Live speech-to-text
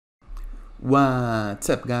What's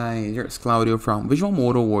up guys, here's Claudio from Visual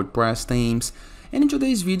Modo WordPress themes, and in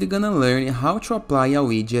today's video gonna learn how to apply a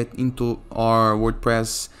widget into our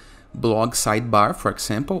WordPress blog sidebar, for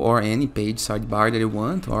example, or any page sidebar that you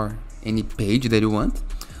want, or any page that you want,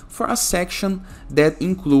 for a section that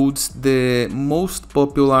includes the most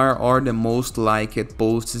popular or the most liked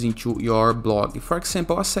posts into your blog. For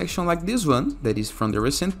example, a section like this one that is from the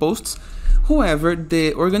recent posts. However,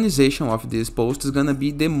 the organization of this post is gonna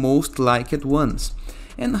be the most liked ones.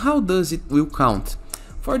 And how does it will count?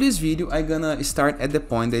 For this video, I'm gonna start at the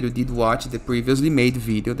point that you did watch the previously made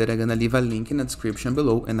video that I'm gonna leave a link in the description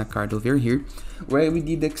below and a card over here, where we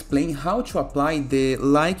did explain how to apply the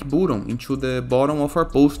like button into the bottom of our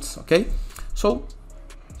posts, okay? So,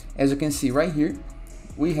 as you can see right here,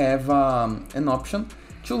 we have an option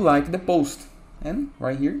to like the post, and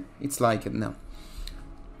right here, it's liked now.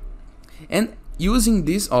 And using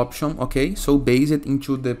this option, okay, so base it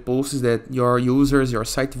into the posts that your users, your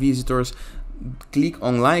site visitors click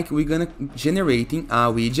on like, we're gonna generating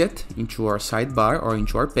a widget into our sidebar or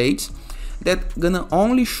into our page that gonna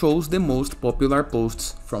only shows the most popular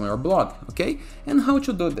posts from your blog, okay? And how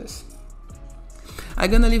to do this?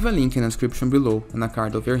 I'm gonna leave a link in the description below and a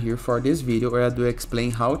card over here for this video where I do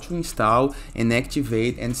explain how to install and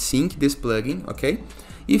activate and sync this plugin, okay?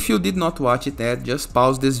 If you did not watch it yet, just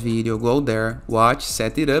pause this video, go there, watch,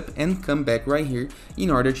 set it up, and come back right here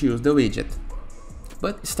in order to use the widget.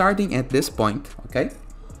 But starting at this point, okay,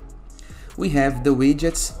 we have the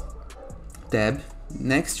widgets tab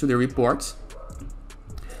next to the reports.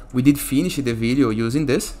 We did finish the video using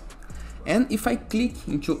this. And if I click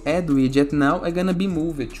into add widget now, I'm gonna be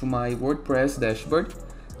moved to my WordPress dashboard,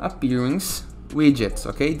 appearance, widgets,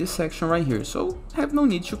 okay, this section right here. So have no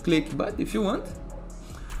need to click, but if you want,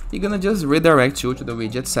 you're gonna just redirect you to the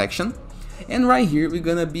widget section, and right here we're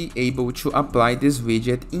gonna be able to apply this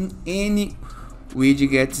widget in any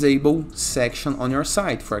widgetable section on your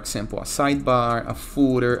site. For example, a sidebar, a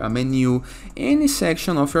footer, a menu, any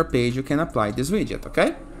section of your page you can apply this widget,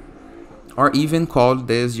 okay? Or even call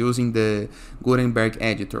this using the Gutenberg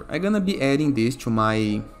editor. I'm gonna be adding this to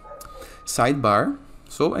my sidebar,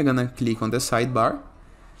 so I'm gonna click on the sidebar.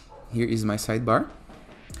 Here is my sidebar.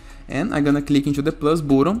 And I'm gonna click into the plus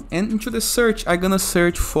button, and into the search, I'm gonna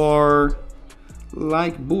search for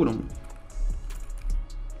like button.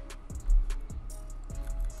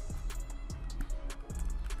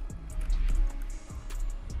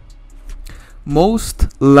 Most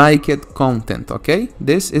liked content, okay?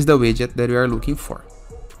 This is the widget that we are looking for.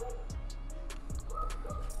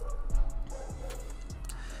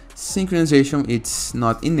 Synchronization, it's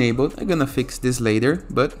not enabled. I'm gonna fix this later,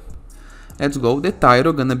 but let's go. The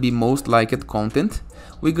title gonna be most liked content.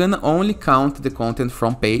 We're gonna only count the content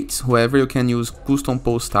from page. However, you can use custom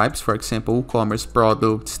post types, for example, e-commerce,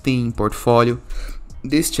 products, theme, portfolio.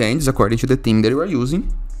 This changes according to the theme that you are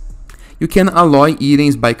using. You can alloy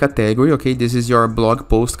items by category, okay? This is your blog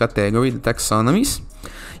post category, the taxonomies.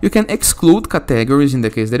 You can exclude categories in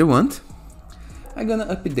the case that you want. I'm gonna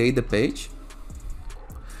update the page.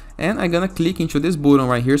 And I'm gonna click into this button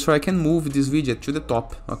right here so I can move this widget to the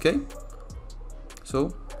top, okay?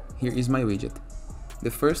 So here is my widget,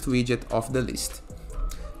 the first widget of the list.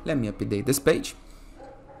 Let me update this page.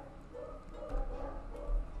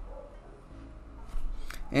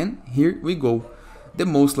 And here we go. The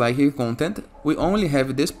most likely content. We only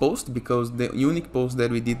have this post because the unique post that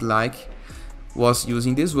we did like was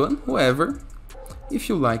using this one. However, if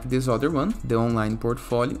you like this other one, the online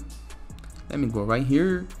portfolio, let me go right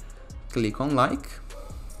here, click on like.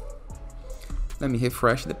 Let me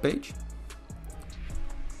refresh the page.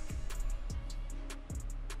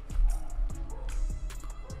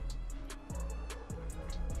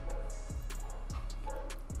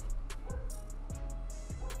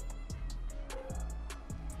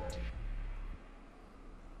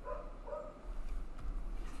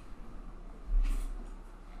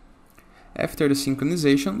 After the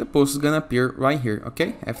synchronization, the post is gonna appear right here,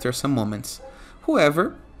 okay? After some moments.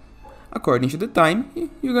 However, according to the time,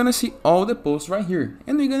 you're gonna see all the posts right here,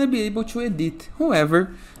 and we're gonna be able to edit.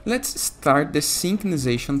 However, let's start the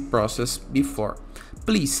synchronization process before.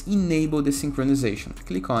 Please enable the synchronization.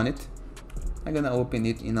 Click on it. I'm gonna open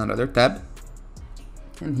it in another tab.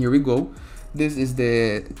 And here we go. This is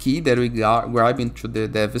the key that we grab into the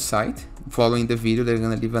dev site. Following the video, they're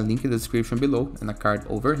gonna leave a link in the description below and a card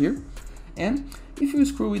over here. And if you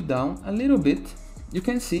scroll it down a little bit, you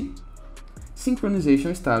can see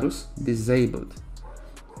synchronization status disabled.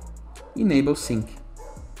 Enable sync.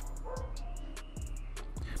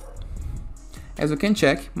 As you can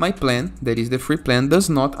check, my plan, that is the free plan, does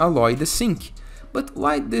not allow the sync. But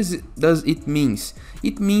why does it means?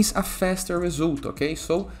 It means a faster result, okay?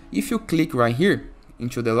 So if you click right here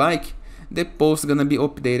into the like, the post gonna be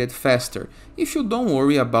updated faster. If you don't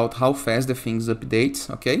worry about how fast the things updates,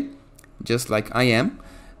 okay? Just like I am,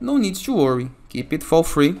 no need to worry. Keep it for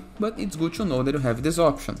free, but it's good to know that you have this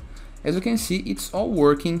option. As you can see, it's all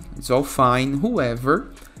working, it's all fine.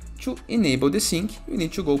 However, to enable the sync, you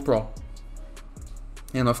need to go pro.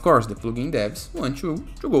 And of course, the plugin devs want you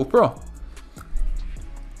to go pro.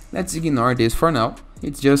 Let's ignore this for now.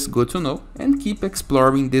 It's just good to know and keep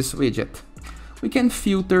exploring this widget. We can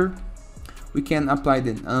filter, we can apply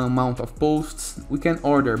the amount of posts, we can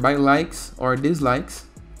order by likes or dislikes.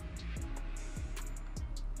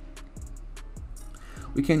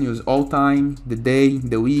 We can use all time, the day,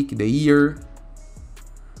 the week, the year.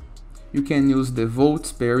 You can use the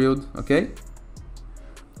votes period, okay?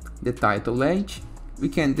 The title age. We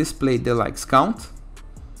can display the likes count.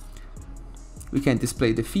 We can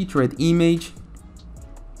display the featured image.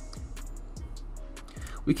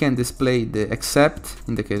 We can display the accept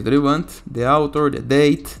in the case that you want, the author, the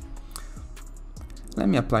date. Let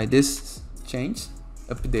me apply this change,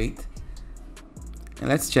 update. And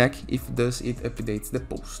let's check if it updates the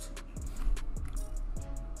post.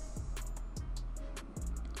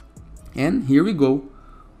 And here we go.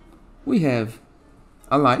 We have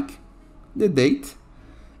a like, the date,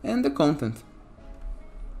 and the content.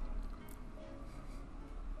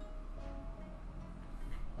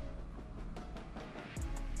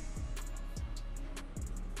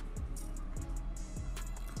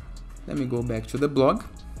 Let me go back to the blog.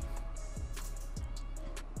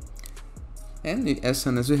 And as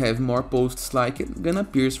soon as we have more posts like it, gonna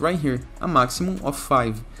appears right here, a maximum of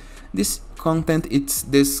 5. This content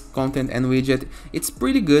and widget, it's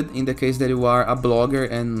pretty good in the case that you are a blogger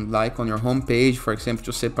and like on your homepage, for example,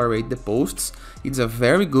 to separate the posts. It's a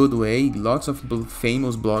very good way. Lots of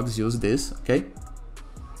famous blogs use this, okay?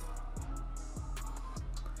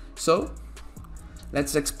 So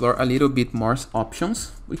let's explore a little bit more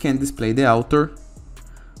options. We can display the author.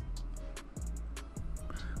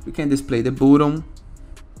 We can display the button.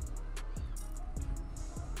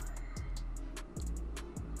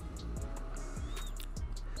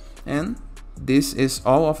 And this is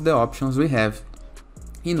all of the options we have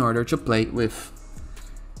in order to play with.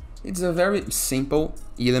 It's a very simple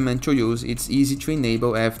element to use. It's easy to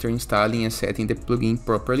enable after installing and setting the plugin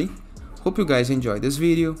properly. Hope you guys enjoyed this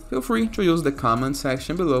video. Feel free to use the comment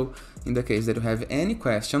section below in the case that you have any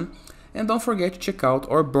question. And don't forget to check out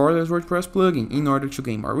our Borderless WordPress plugin in order to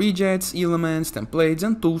gain more widgets, elements, templates,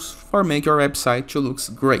 and tools for make your website to look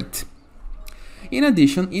great. In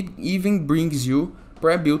addition, it even brings you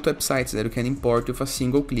pre-built websites that you can import with a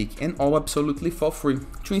single click, and all absolutely for free.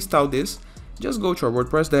 To install this, just go to our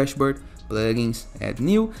WordPress dashboard, plugins, add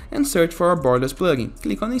new, and search for our Borderless plugin.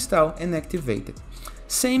 Click on install and activate it.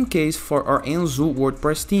 Same case for our Enzu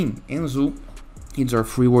WordPress theme. Enzu is our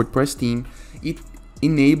free WordPress theme. It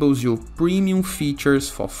enables you premium features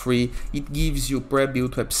for free. It gives you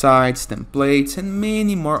pre-built websites, templates, and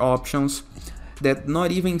many more options that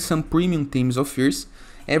not even some premium themes offers.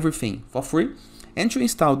 Everything for free. And to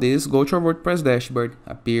install this, go to our WordPress dashboard,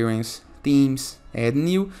 appearance, themes, add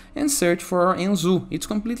new, and search for our Enzu. It's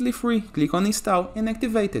completely free. Click on install and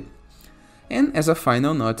activate it. And as a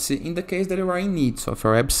final notice, in the case that you are in need of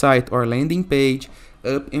your website or landing page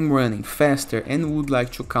up and running faster and would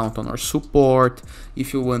like to count on our support,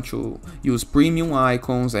 if you want to use premium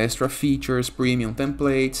icons, extra features, premium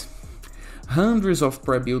templates, hundreds of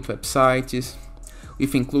pre-built websites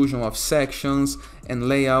with inclusion of sections and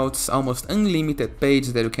layouts, almost unlimited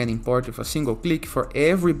pages that you can import with a single click for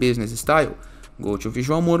every business style, go to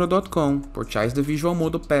visualmodo.com, purchase the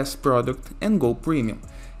Visualmodo Pass product and go premium.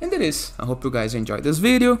 And that is, I hope you guys enjoyed this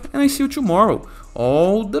video and I see you tomorrow.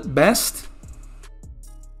 All the best!